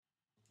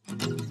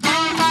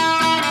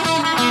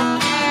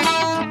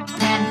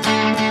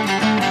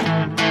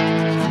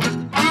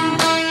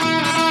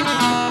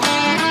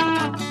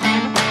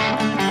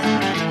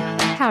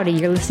Howdy,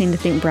 you're listening to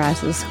Think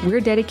Brazos. We're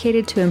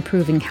dedicated to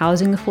improving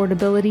housing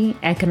affordability,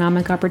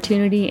 economic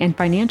opportunity, and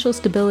financial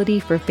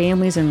stability for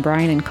families in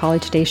Bryan and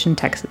College Station,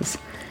 Texas.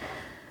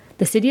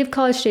 The City of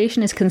College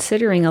Station is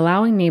considering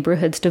allowing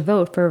neighborhoods to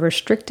vote for a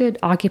restricted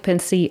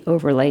occupancy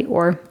overlay,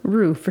 or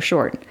ROO for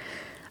short.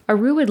 A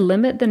ROO would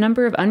limit the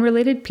number of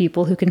unrelated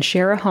people who can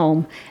share a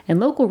home, and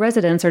local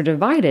residents are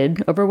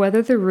divided over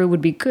whether the ROO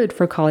would be good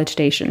for College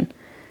Station.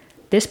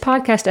 This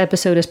podcast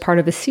episode is part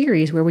of a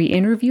series where we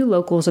interview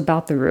locals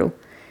about the ROO.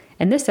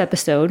 In this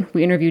episode,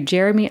 we interviewed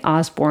Jeremy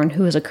Osborne,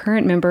 who is a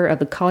current member of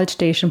the College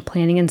Station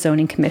Planning and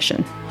Zoning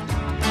Commission.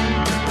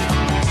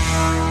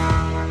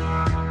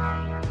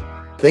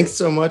 Thanks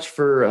so much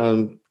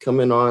for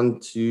coming on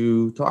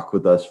to talk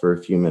with us for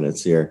a few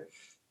minutes here.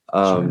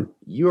 Sure.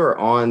 You are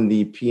on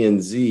the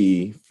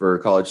P&Z for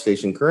College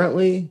Station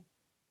currently?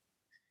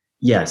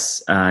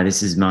 Yes,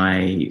 this is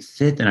my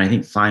fifth and I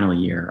think final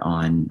year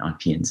on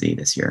P&Z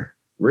this year.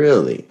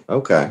 Really?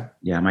 Okay.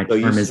 Yeah, my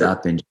term is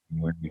up in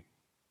January.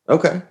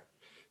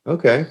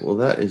 Okay. Well,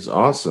 that is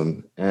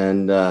awesome.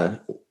 And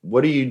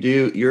what do you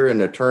do? You're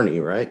an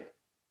attorney, right?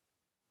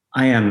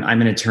 I am.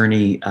 I'm an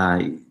attorney.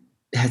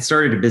 Had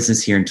started a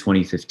business here in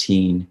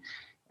 2015,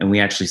 and we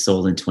actually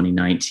sold in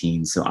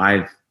 2019. So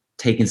I've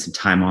taken some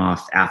time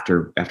off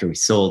after we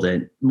sold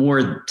it,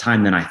 more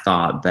time than I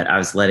thought, but I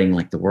was letting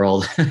the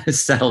world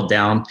settle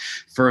down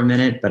for a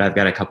minute, but I've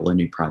got a couple of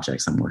new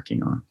projects I'm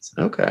working on.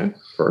 So. Okay,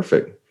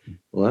 perfect.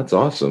 Well, that's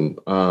awesome.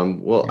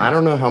 I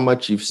don't know how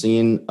much you've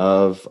seen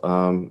of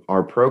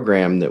our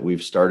program that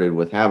we've started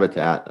with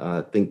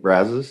Habitat, Think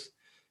Brazos.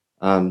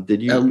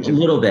 Did you? A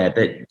little bit,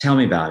 but tell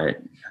me about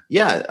it.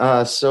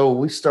 Yeah. So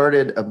we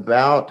started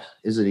about,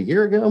 is it a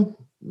year ago?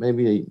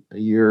 Maybe a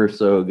year or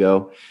so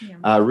ago,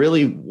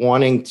 really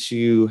wanting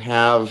to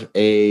have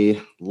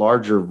a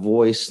larger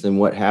voice than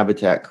what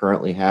Habitat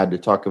currently had to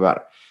talk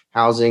about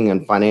housing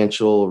and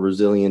financial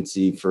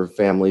resiliency for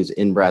families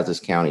in Brazos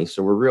County.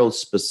 So we're real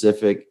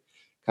specific,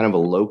 kind of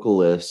a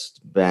localist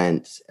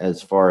bent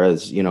as far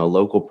as,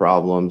 local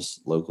problems,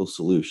 local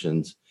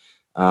solutions.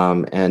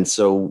 And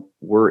so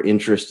we're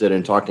interested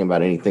in talking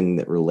about anything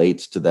that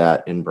relates to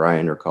that in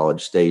Bryan or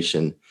College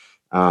Station.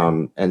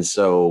 And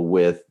so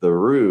with the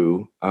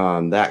ROO,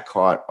 that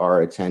caught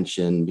our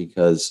attention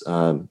because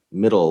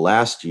middle of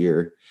last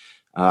year,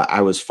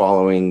 I was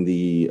following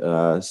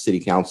the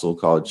City Council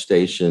College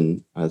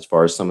Station as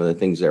far as some of the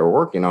things they were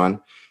working on.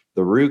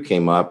 The ROO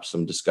came up,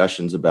 some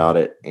discussions about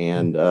it,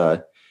 and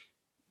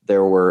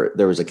there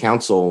was a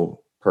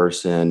council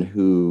person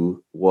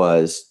who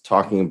was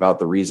talking about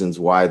the reasons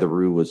why the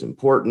ROO was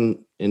important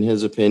in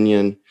his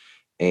opinion,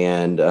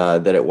 and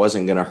that it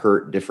wasn't going to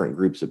hurt different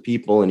groups of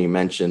people. And he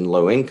mentioned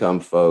low-income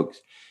folks,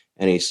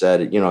 and he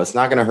said, it's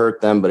not going to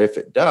hurt them, but if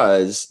it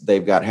does,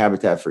 they've got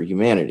Habitat for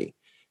Humanity.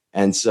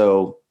 And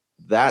so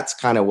that's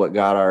kind of what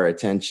got our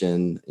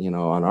attention,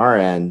 on our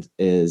end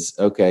is,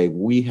 okay,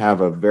 we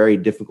have a very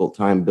difficult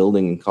time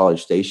building in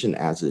College Station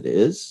as it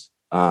is.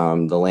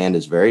 The land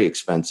is very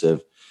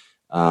expensive.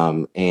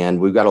 And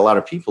we've got a lot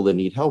of people that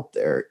need help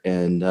there.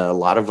 And a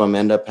lot of them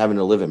end up having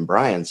to live in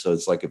Bryan. So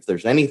it's like, if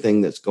there's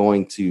anything that's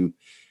going to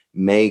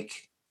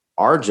make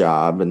our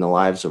job and the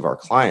lives of our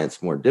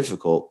clients more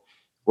difficult,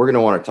 we're going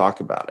to want to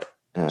talk about it.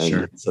 And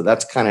Sure. So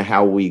that's kind of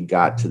how we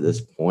got to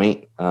this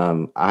point.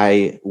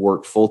 I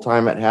work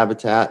full-time at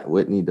Habitat.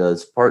 Whitney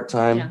does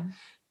part-time. Yeah.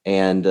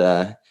 And,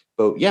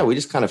 but yeah, we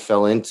just kind of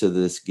fell into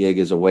this gig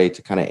as a way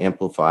to kind of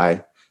amplify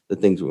the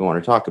things we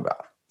want to talk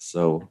about.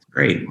 So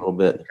Great. A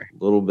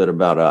little bit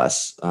about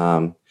us.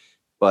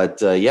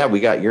 But we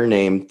got your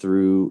name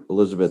through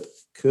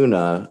Elizabeth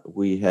Kuna.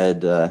 We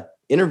had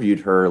interviewed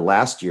her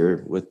last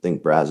year with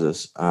Think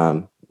Brazos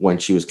when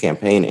she was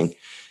campaigning.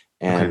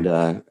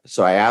 And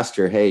so I asked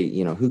her, hey,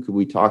 who could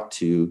we talk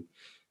to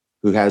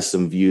who has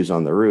some views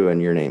on the ROO?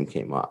 And your name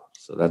came up.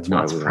 So that's I'm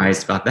not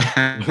surprised about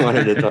that.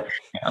 Wanted to talk.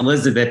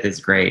 Elizabeth is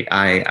great.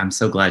 I'm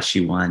so glad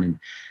she won. And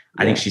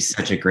I think she's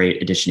such a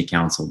great addition to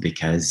council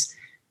because,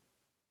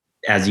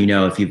 as you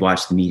know, if you've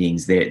watched the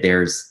meetings,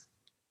 there's,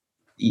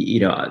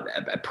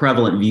 a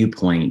prevalent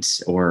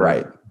viewpoint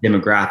or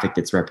demographic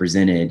that's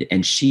represented.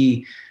 And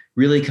she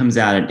really comes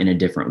at it in a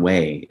different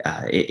way.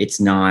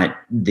 It's not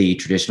the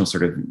traditional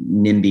sort of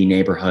NIMBY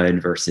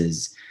neighborhood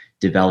versus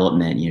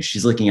development.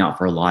 She's looking out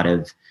for a lot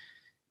of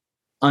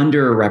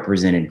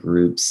underrepresented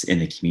groups in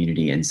the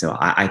community. And so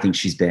I think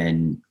she's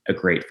been a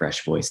great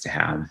fresh voice to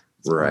have.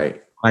 So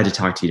right. Glad to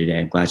talk to you today.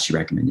 I'm glad she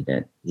recommended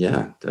it.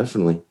 Yeah,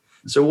 definitely.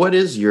 So what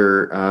is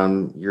your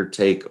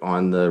take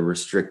on the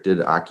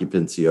restricted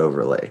occupancy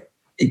overlay?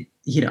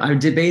 I've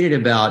debated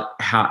about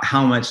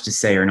how much to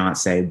say or not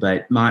say,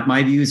 but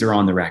my views are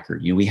on the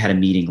record. We had a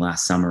meeting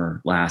last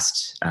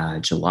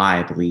July,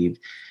 I believe,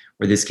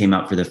 where this came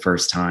up for the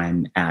first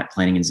time at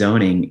Planning and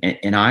Zoning.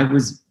 And I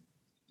was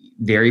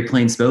very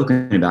plain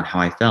spoken about how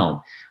I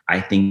felt.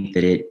 I think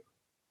that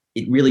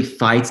it really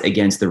fights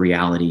against the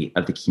reality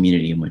of the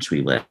community in which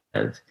we live.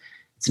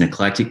 It's an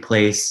eclectic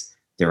place.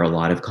 There are a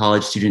lot of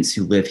college students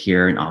who live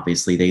here, and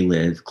obviously they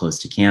live close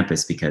to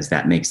campus because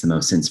that makes the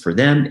most sense for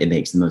them. It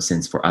makes the most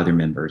sense for other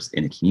members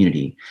in the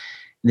community.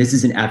 This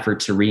is an effort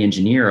to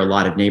re-engineer a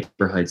lot of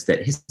neighborhoods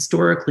that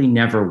historically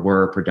never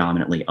were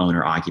predominantly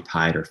owner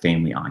occupied or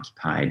family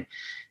occupied.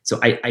 So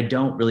I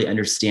don't really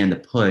understand the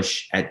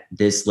push at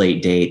this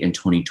late date in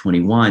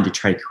 2021 to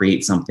try to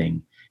create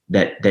something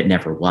that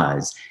never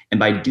was. And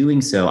by doing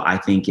so, I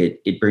think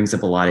it brings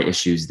up a lot of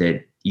issues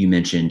that you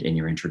mentioned in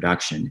your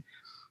introduction.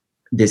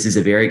 This is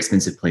a very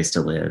expensive place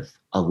to live.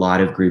 A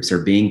lot of groups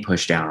are being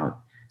pushed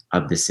out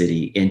of the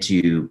city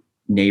into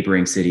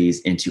neighboring cities,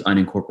 into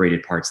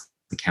unincorporated parts of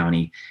the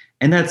county.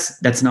 And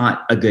that's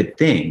not a good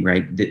thing,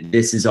 right?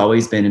 This has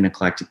always been an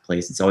eclectic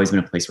place. It's always been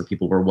a place where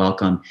people were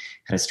welcome,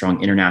 had a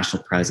strong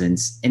international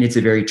presence, and it's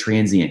a very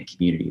transient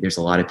community. There's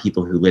a lot of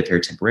people who live here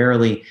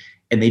temporarily,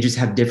 and they just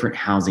have different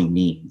housing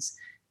needs.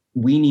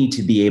 We need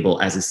to be able,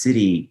 as a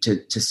city,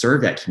 to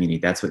serve that community.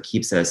 That's what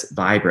keeps us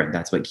vibrant.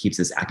 That's what keeps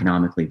us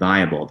economically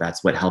viable.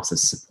 That's what helps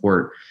us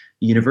support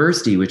the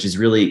university, which is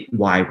really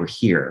why we're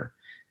here.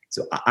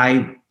 So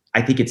I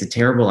think it's a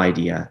terrible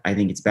idea. I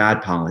think it's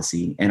bad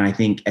policy. And I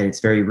think at its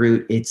very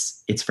root,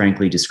 it's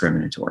frankly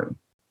discriminatory.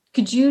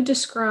 Could you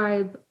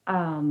describe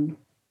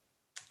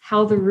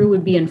how the rule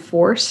would be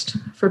enforced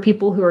for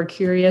people who are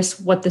curious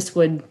what this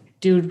would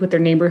do with their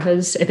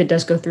neighborhoods if it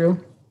does go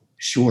through?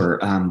 Sure.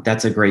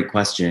 That's a great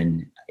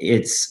question.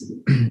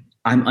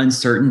 I'm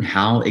uncertain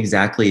how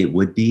exactly it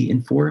would be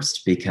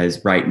enforced,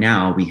 because right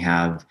now we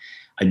have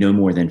a no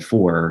more than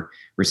 4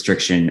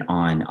 restriction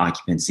on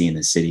occupancy in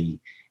the city.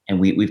 And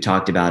we've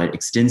talked about it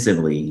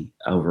extensively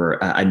over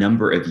a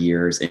number of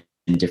years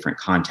in different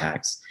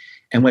contexts.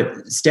 And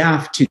what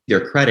staff, to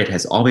their credit,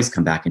 has always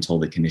come back and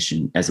told the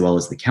commission, as well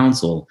as the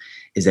council,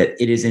 is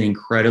that it is an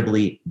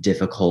incredibly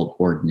difficult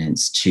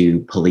ordinance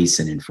to police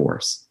and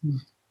enforce.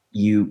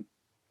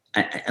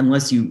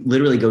 Unless you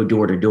literally go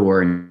door to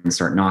door and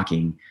start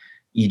knocking,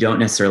 you don't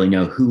necessarily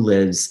know who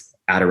lives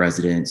at a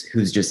residence,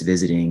 who's just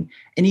visiting.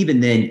 And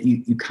even then,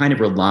 you kind of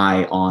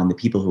rely on the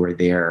people who are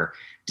there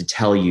to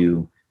tell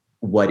you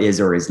what is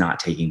or is not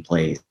taking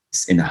place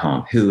in the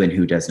home, who and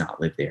who does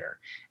not live there.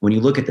 When you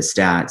look at the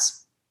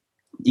stats,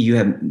 you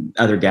have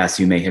other guests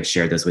who may have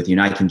shared this with you,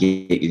 and I can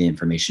get you the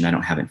information. I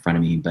don't have it in front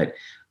of me, but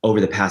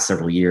over the past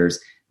several years,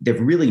 there've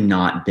really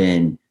not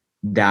been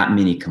that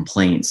many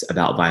complaints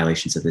about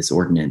violations of this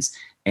ordinance.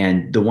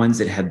 And the ones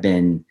that have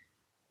been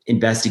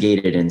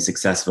investigated and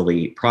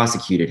successfully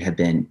prosecuted have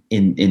been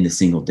in the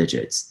single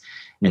digits.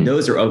 And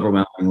those are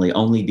overwhelmingly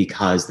only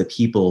because the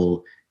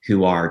people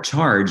who are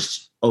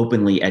charged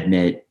openly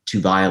admit to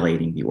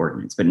violating the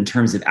ordinance. But in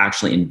terms of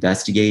actually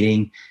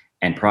investigating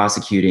and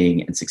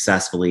prosecuting and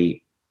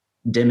successfully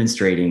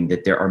demonstrating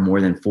that there are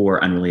more than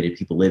 4 unrelated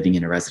people living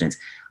in a residence,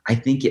 I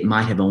think it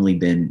might have only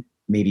been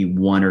maybe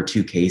 1 or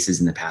 2 cases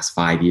in the past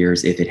 5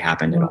 years, if it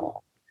happened at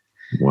all.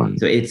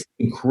 So it's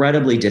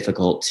incredibly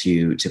difficult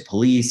to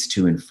police,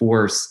 to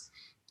enforce.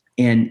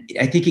 And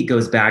I think it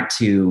goes back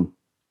to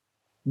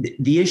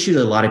the issue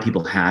that a lot of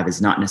people have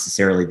is not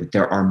necessarily that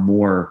there are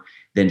more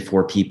than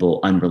 4 people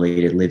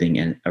unrelated living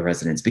in a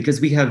residence,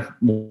 because we have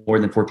more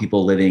than 4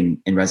 people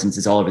living in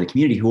residences all over the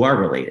community who are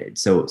related.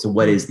 So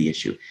what is the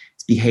issue?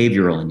 It's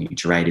behavioral in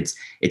nature, right?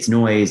 It's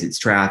noise, it's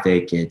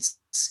traffic, it's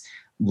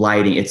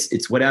lighting,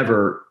 it's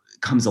whatever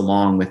comes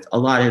along with a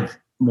lot of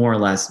more or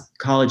less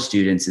college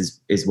students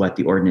is what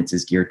the ordinance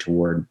is geared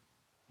toward.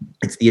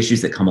 It's the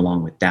issues that come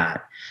along with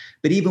that.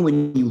 But even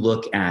when you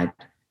look at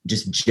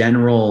just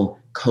general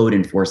code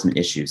enforcement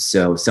issues,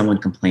 so someone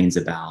complains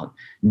about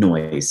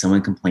noise,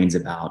 someone complains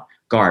about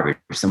garbage,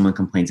 someone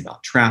complains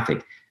about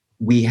traffic.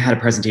 We had a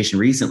presentation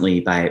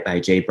recently by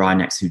Jay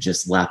Broadnex, who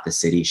just left the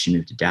city. She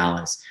moved to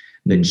Dallas,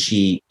 but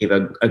she gave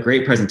a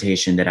great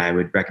presentation that I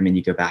would recommend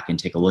you go back and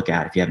take a look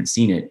at if you haven't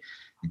seen it.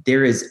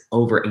 There is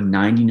over a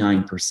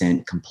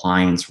 99%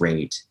 compliance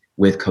rate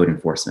with code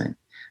enforcement.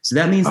 So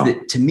that means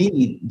that, to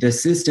me, the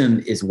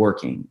system is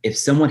working. If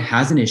someone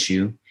has an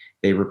issue,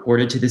 they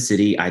report it to the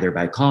city either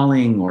by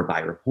calling or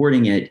by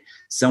reporting it.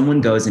 Someone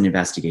goes and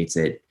investigates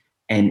it.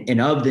 And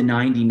of the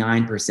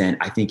 99%,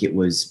 I think it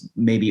was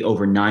maybe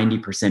over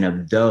 90%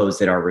 of those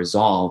that are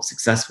resolved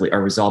successfully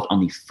are resolved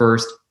on the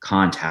first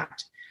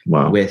contact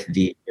with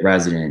the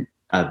resident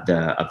of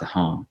the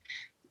home.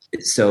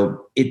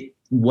 So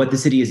what the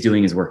city is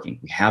doing is working.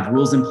 We have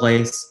rules in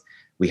place.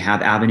 We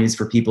have avenues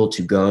for people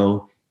to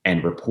go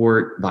and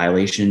report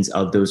violations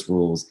of those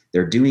rules.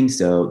 They're doing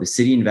so. The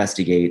city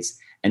investigates,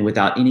 and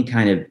without any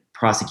kind of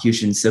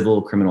prosecution,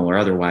 civil, criminal, or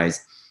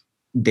otherwise,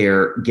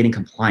 they're getting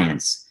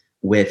compliance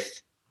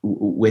with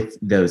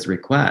those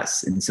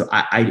requests. And so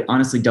I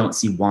honestly don't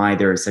see why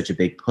there is such a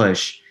big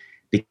push,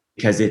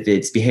 because if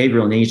it's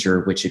behavioral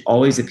nature, which it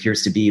always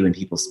appears to be when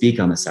people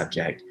speak on the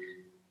subject,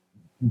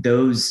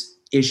 those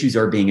issues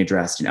are being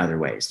addressed in other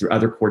ways through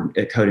other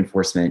code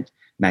enforcement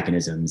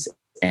mechanisms.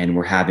 And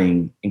we're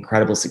having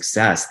incredible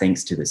success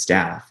thanks to the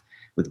staff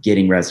with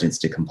getting residents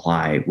to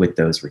comply with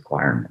those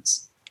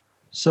requirements.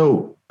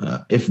 So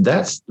if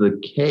that's the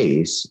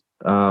case,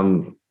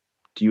 do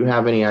you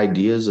have any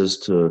ideas as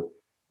to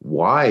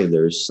why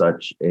there's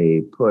such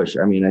a push?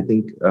 I mean, I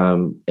think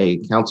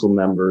a council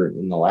member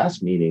in the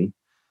last meeting,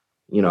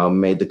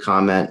 made the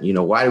comment,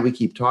 why do we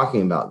keep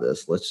talking about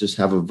this? Let's just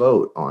have a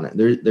vote on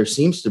it. There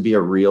seems to be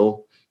a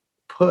real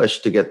push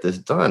to get this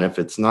done. If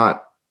it's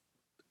not,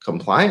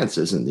 compliance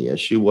isn't the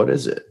issue, what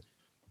is it?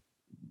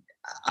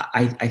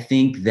 I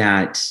think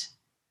that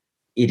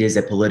it is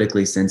a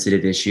politically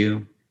sensitive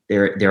issue.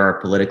 There are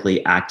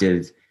politically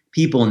active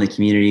people in the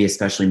community,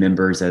 especially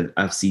members of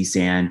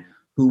CSAN,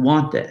 who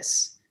want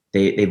this.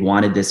 They've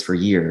wanted this for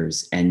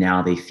years, and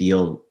now they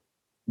feel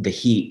the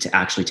heat to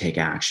actually take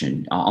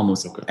action.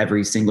 Almost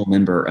every single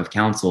member of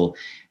council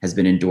has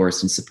been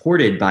endorsed and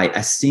supported by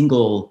a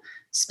single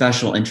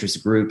special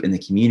interest group in the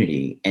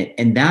community.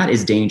 And that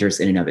is dangerous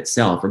in and of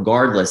itself,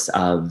 regardless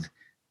of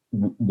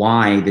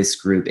why this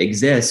group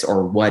exists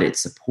or what it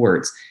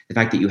supports. The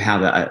fact that you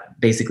have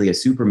basically a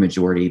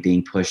supermajority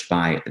being pushed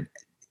by,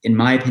 in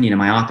my opinion, a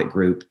myopic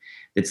group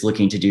that's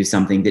looking to do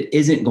something that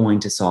isn't going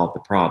to solve the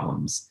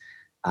problems.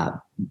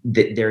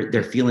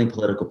 They're feeling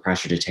political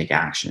pressure to take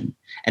action.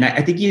 And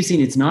I think you've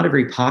seen it's not a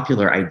very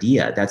popular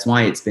idea. That's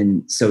why it's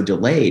been so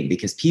delayed,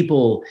 because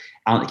people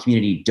out in the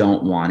community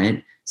don't want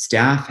it.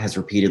 Staff has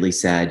repeatedly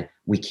said,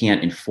 we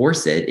can't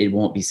enforce it. It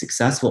won't be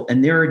successful.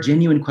 And there are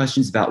genuine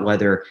questions about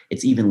whether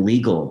it's even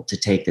legal to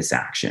take this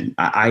action.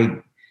 I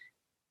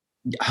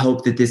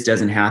hope that this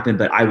doesn't happen,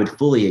 but I would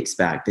fully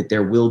expect that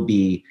there will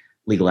be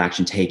legal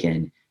action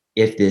taken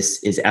if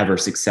this is ever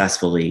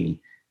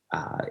successfully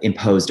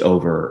imposed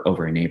over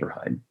a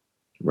neighborhood.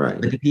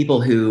 Right. But the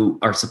people who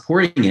are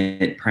supporting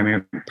it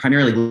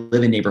primarily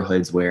live in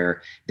neighborhoods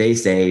where they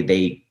say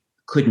they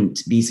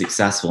couldn't be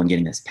successful in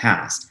getting this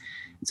passed.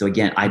 And so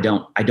again, I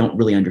don't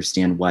really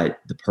understand what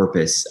the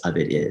purpose of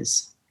it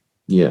is.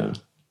 Yeah.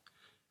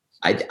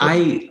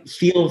 I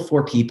feel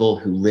for people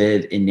who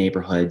live in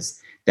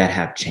neighborhoods that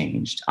have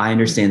changed. I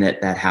understand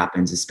that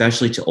happens,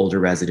 especially to older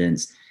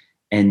residents,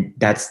 and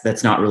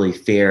that's not really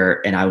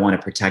fair, and I want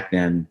to protect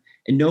them.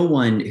 And no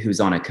one who's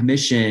on a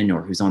commission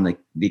or who's on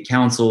the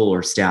council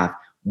or staff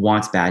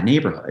wants bad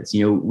neighborhoods.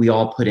 We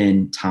all put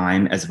in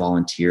time as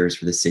volunteers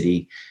for the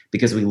city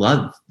because we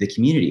love the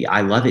community.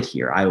 I love it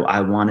here. I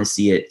want to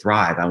see it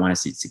thrive. I want to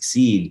see it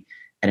succeed.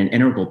 And an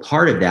integral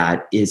part of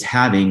that is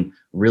having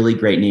really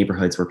great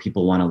neighborhoods where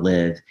people want to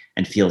live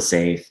and feel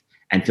safe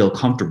and feel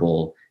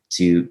comfortable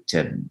to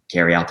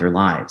carry out their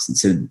lives. And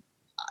so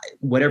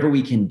whatever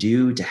we can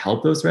do to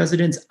help those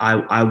residents,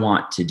 I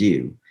want to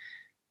do.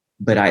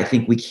 But I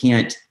think we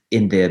can't,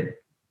 in the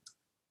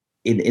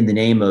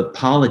name of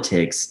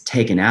politics,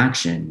 take an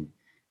action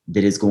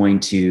that is going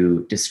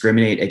to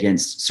discriminate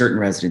against certain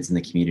residents in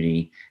the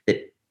community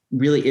that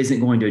really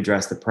isn't going to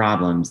address the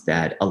problems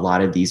that a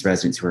lot of these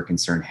residents who are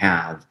concerned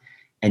have.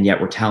 And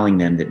yet we're telling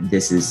them that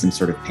this is some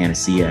sort of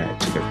panacea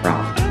to their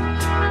problem.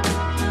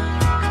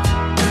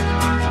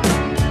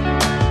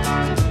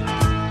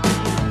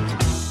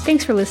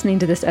 Thanks for listening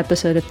to this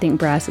episode of Think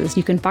Brazos.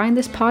 You can find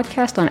this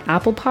podcast on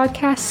Apple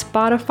Podcasts,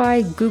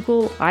 Spotify,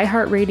 Google,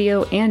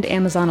 iHeartRadio, and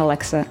Amazon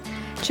Alexa.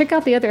 Check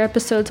out the other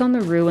episodes on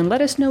The Roo and let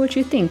us know what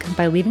you think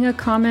by leaving a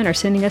comment or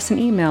sending us an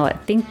email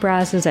at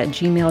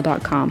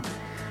thinkbrazos@gmail.com.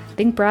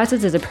 Think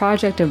Brazos is a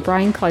project of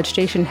Bryan College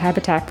Station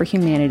Habitat for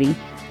Humanity.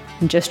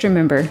 And just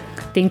remember,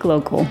 think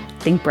local,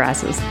 think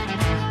Brazos.